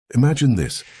Imagine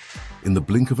this. In the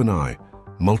blink of an eye,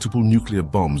 multiple nuclear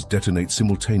bombs detonate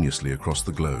simultaneously across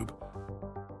the globe.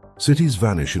 Cities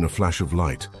vanish in a flash of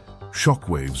light,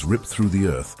 shockwaves rip through the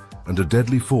earth, and a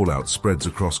deadly fallout spreads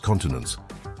across continents.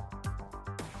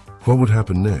 What would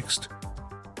happen next?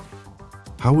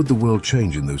 How would the world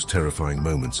change in those terrifying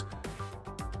moments?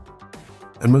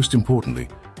 And most importantly,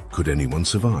 could anyone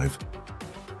survive?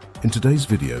 In today's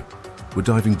video, we're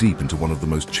diving deep into one of the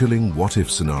most chilling what-if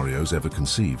scenarios ever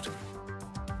conceived.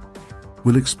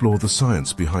 We'll explore the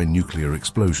science behind nuclear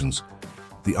explosions,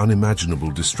 the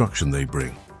unimaginable destruction they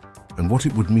bring, and what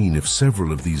it would mean if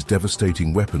several of these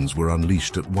devastating weapons were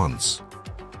unleashed at once.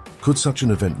 Could such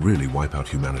an event really wipe out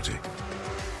humanity?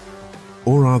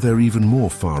 Or are there even more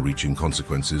far-reaching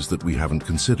consequences that we haven't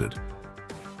considered?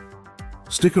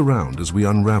 Stick around as we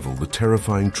unravel the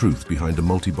terrifying truth behind a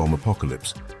multi-bomb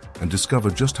apocalypse and discover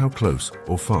just how close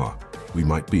or far we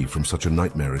might be from such a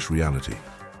nightmarish reality.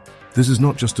 This is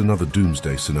not just another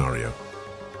doomsday scenario.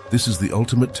 This is the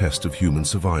ultimate test of human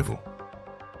survival.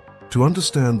 To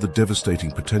understand the devastating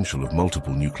potential of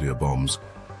multiple nuclear bombs,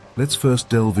 let's first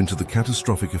delve into the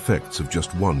catastrophic effects of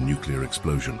just one nuclear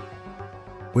explosion.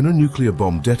 When a nuclear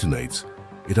bomb detonates,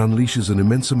 it unleashes an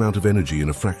immense amount of energy in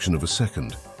a fraction of a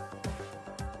second.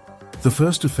 The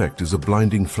first effect is a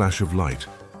blinding flash of light,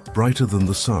 brighter than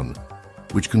the sun,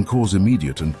 which can cause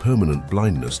immediate and permanent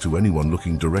blindness to anyone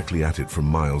looking directly at it from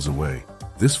miles away.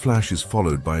 This flash is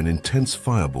followed by an intense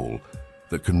fireball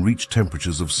that can reach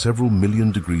temperatures of several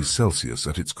million degrees Celsius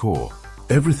at its core.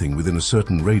 Everything within a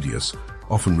certain radius,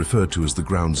 often referred to as the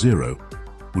ground zero,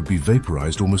 would be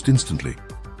vaporized almost instantly,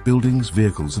 buildings,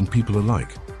 vehicles, and people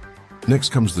alike. Next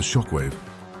comes the shockwave.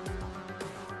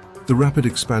 The rapid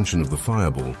expansion of the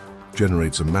fireball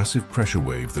generates a massive pressure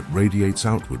wave that radiates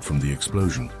outward from the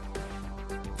explosion.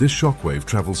 This shockwave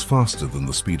travels faster than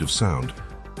the speed of sound,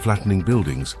 flattening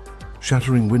buildings,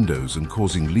 shattering windows, and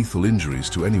causing lethal injuries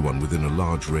to anyone within a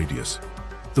large radius.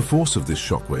 The force of this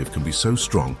shockwave can be so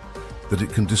strong that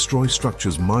it can destroy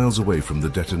structures miles away from the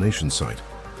detonation site,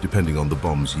 depending on the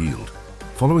bomb's yield.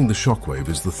 Following the shockwave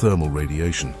is the thermal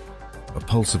radiation, a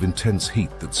pulse of intense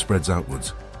heat that spreads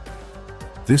outwards.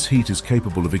 This heat is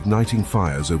capable of igniting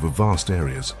fires over vast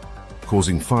areas,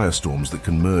 causing firestorms that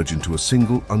can merge into a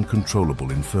single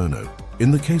uncontrollable inferno.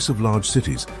 In the case of large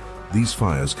cities, these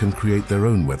fires can create their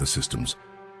own weather systems,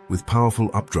 with powerful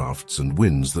updrafts and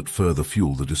winds that further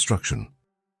fuel the destruction.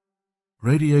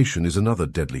 Radiation is another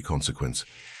deadly consequence.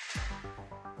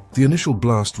 The initial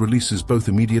blast releases both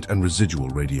immediate and residual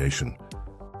radiation.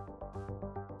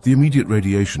 The immediate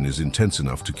radiation is intense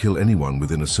enough to kill anyone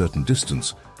within a certain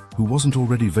distance who wasn't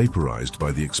already vaporized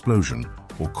by the explosion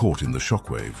or caught in the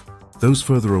shockwave. Those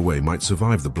further away might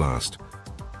survive the blast,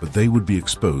 but they would be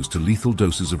exposed to lethal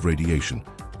doses of radiation,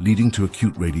 leading to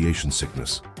acute radiation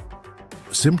sickness.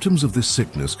 Symptoms of this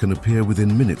sickness can appear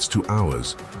within minutes to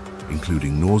hours,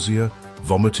 including nausea,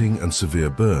 vomiting, and severe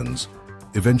burns,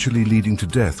 eventually leading to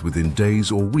death within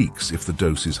days or weeks if the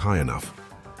dose is high enough.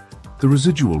 The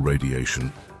residual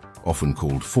radiation, often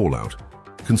called fallout,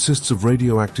 consists of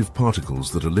radioactive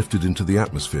particles that are lifted into the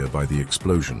atmosphere by the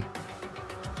explosion.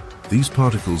 These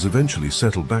particles eventually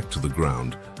settle back to the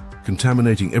ground,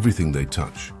 contaminating everything they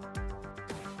touch.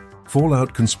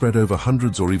 Fallout can spread over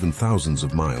hundreds or even thousands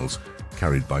of miles,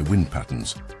 carried by wind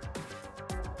patterns.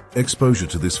 Exposure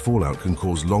to this fallout can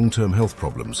cause long-term health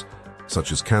problems,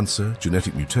 such as cancer,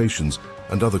 genetic mutations,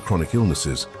 and other chronic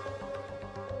illnesses.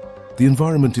 The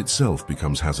environment itself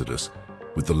becomes hazardous,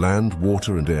 with the land,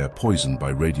 water, and air poisoned by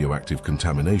radioactive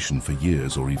contamination for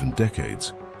years or even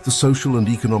decades. The social and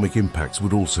economic impacts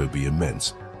would also be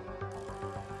immense.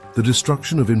 The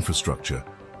destruction of infrastructure,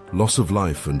 loss of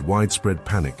life, and widespread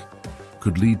panic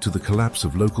could lead to the collapse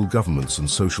of local governments and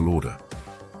social order.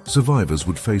 Survivors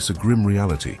would face a grim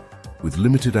reality, with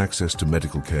limited access to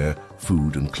medical care,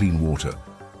 food, and clean water,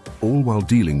 all while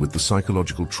dealing with the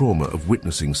psychological trauma of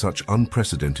witnessing such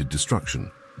unprecedented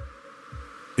destruction.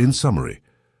 In summary,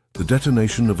 the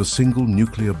detonation of a single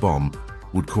nuclear bomb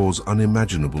would cause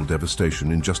unimaginable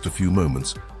devastation in just a few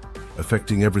moments,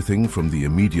 affecting everything from the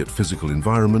immediate physical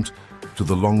environment to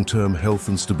the long-term health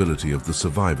and stability of the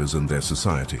survivors and their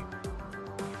society.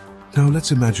 Now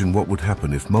let's imagine what would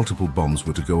happen if multiple bombs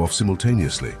were to go off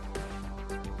simultaneously.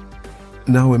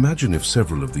 Now imagine if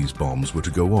several of these bombs were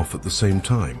to go off at the same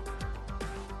time.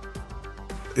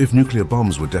 If nuclear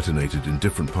bombs were detonated in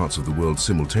different parts of the world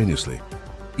simultaneously,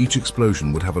 each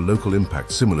explosion would have a local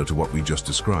impact similar to what we just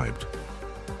described.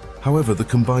 However, the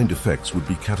combined effects would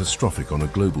be catastrophic on a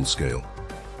global scale.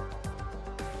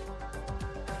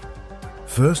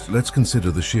 First, let's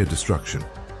consider the sheer destruction.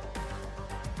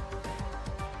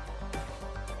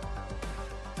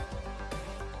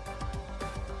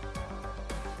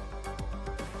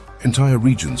 Entire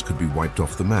regions could be wiped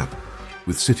off the map,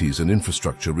 with cities and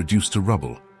infrastructure reduced to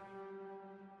rubble.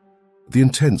 The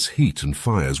intense heat and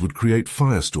fires would create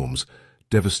firestorms,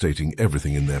 devastating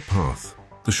everything in their path.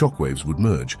 The shockwaves would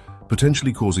merge,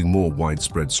 potentially causing more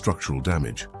widespread structural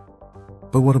damage.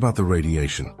 But what about the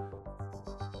radiation?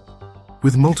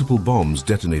 With multiple bombs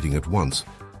detonating at once,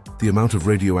 the amount of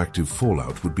radioactive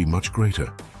fallout would be much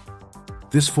greater.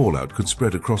 This fallout could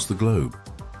spread across the globe,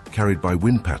 carried by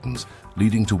wind patterns,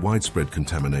 leading to widespread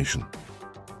contamination.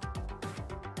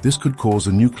 This could cause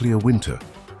a nuclear winter,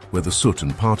 where the soot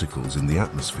and particles in the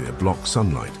atmosphere block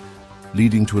sunlight,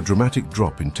 leading to a dramatic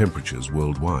drop in temperatures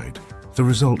worldwide. The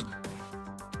result: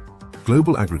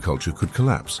 global agriculture could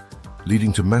collapse,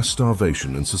 leading to mass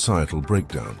starvation and societal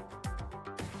breakdown.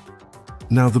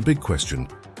 Now the big question: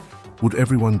 would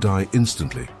everyone die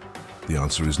instantly? The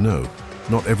answer is no.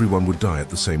 Not everyone would die at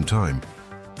the same time.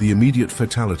 The immediate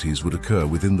fatalities would occur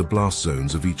within the blast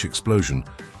zones of each explosion,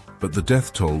 but the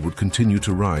death toll would continue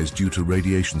to rise due to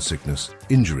radiation sickness,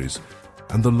 injuries,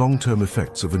 and the long-term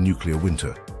effects of a nuclear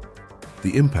winter.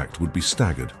 The impact would be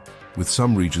staggered, with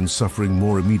some regions suffering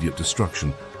more immediate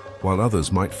destruction, while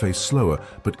others might face slower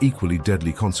but equally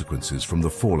deadly consequences from the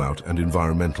fallout and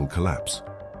environmental collapse.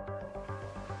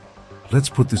 Let's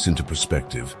put this into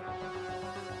perspective.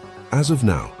 As of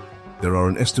now, there are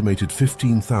an estimated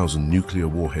 15,000 nuclear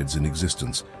warheads in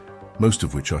existence, most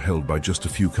of which are held by just a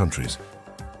few countries.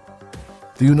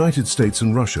 The United States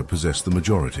and Russia possess the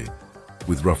majority,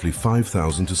 with roughly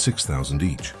 5,000 to 6,000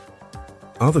 each.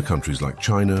 Other countries like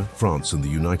China, France, and the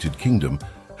United Kingdom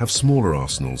have smaller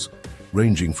arsenals,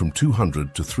 ranging from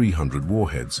 200 to 300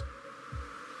 warheads.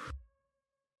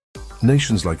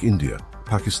 Nations like India,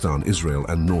 Pakistan, Israel,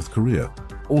 and North Korea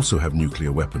also have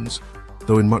nuclear weapons,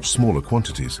 though in much smaller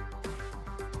quantities.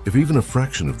 If even a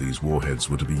fraction of these warheads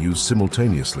were to be used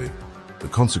simultaneously, the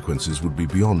consequences would be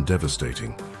beyond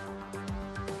devastating.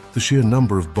 The sheer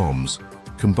number of bombs,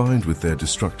 combined with their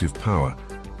destructive power,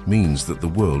 means that the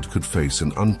world could face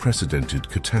an unprecedented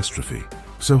catastrophe.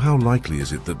 So how likely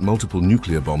is it that multiple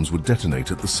nuclear bombs would detonate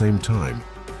at the same time?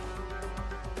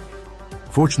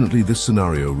 Fortunately, this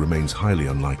scenario remains highly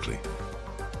unlikely.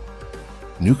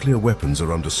 Nuclear weapons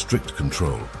are under strict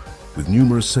control, with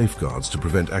numerous safeguards to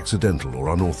prevent accidental or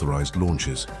unauthorized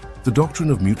launches. The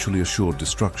doctrine of mutually assured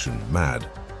destruction, MAD,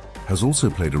 has also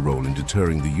played a role in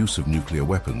deterring the use of nuclear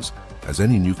weapons, as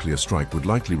any nuclear strike would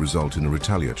likely result in a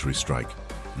retaliatory strike,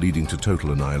 leading to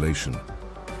total annihilation.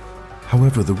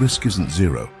 However, the risk isn't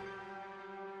zero.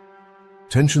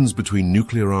 Tensions between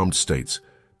nuclear-armed states,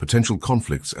 potential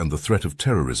conflicts, and the threat of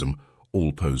terrorism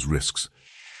all pose risks.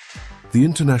 The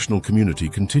international community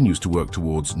continues to work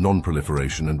towards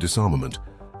non-proliferation and disarmament,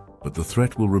 but the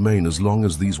threat will remain as long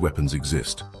as these weapons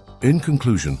exist. In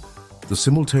conclusion, the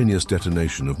simultaneous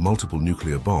detonation of multiple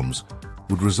nuclear bombs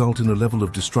would result in a level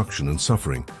of destruction and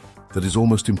suffering that is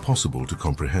almost impossible to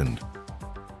comprehend.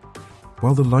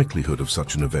 While the likelihood of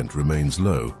such an event remains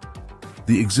low,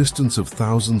 the existence of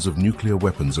thousands of nuclear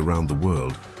weapons around the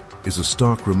world is a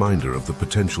stark reminder of the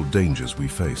potential dangers we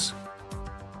face.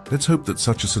 Let's hope that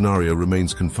such a scenario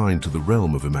remains confined to the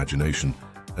realm of imagination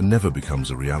and never becomes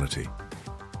a reality.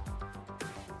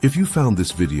 If you found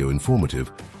this video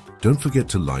informative, don't forget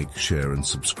to like, share, and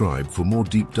subscribe for more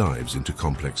deep dives into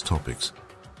complex topics.